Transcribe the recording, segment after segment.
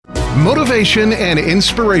Motivation and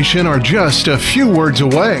inspiration are just a few words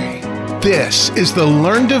away. This is the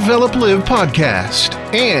Learn, Develop, Live podcast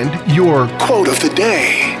and your quote of the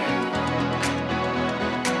day.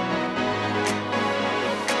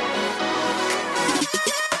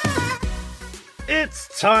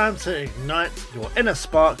 It's time to ignite your inner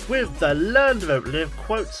spark with the Learn, Develop, Live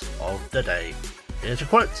quote of the day. Here's your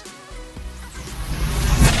quote.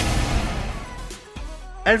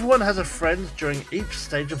 Everyone has a friend during each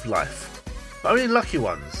stage of life, but only lucky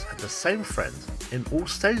ones have the same friend in all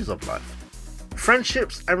stages of life.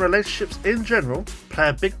 Friendships and relationships in general play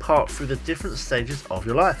a big part through the different stages of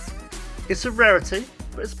your life. It's a rarity,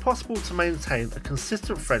 but it's possible to maintain a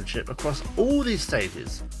consistent friendship across all these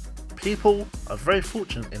stages. People are very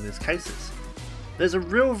fortunate in these cases. There's a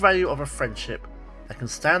real value of a friendship that can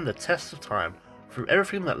stand the test of time through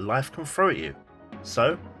everything that life can throw at you.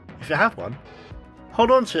 So, if you have one,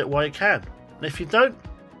 hold on to it while you can. And if you don't,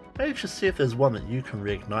 maybe you should see if there's one that you can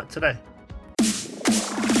reignite today.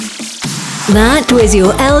 That was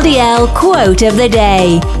your LDL quote of the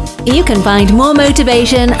day. You can find more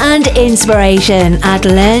motivation and inspiration at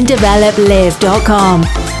learndeveloplive.com.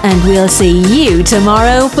 And we'll see you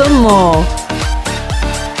tomorrow for more.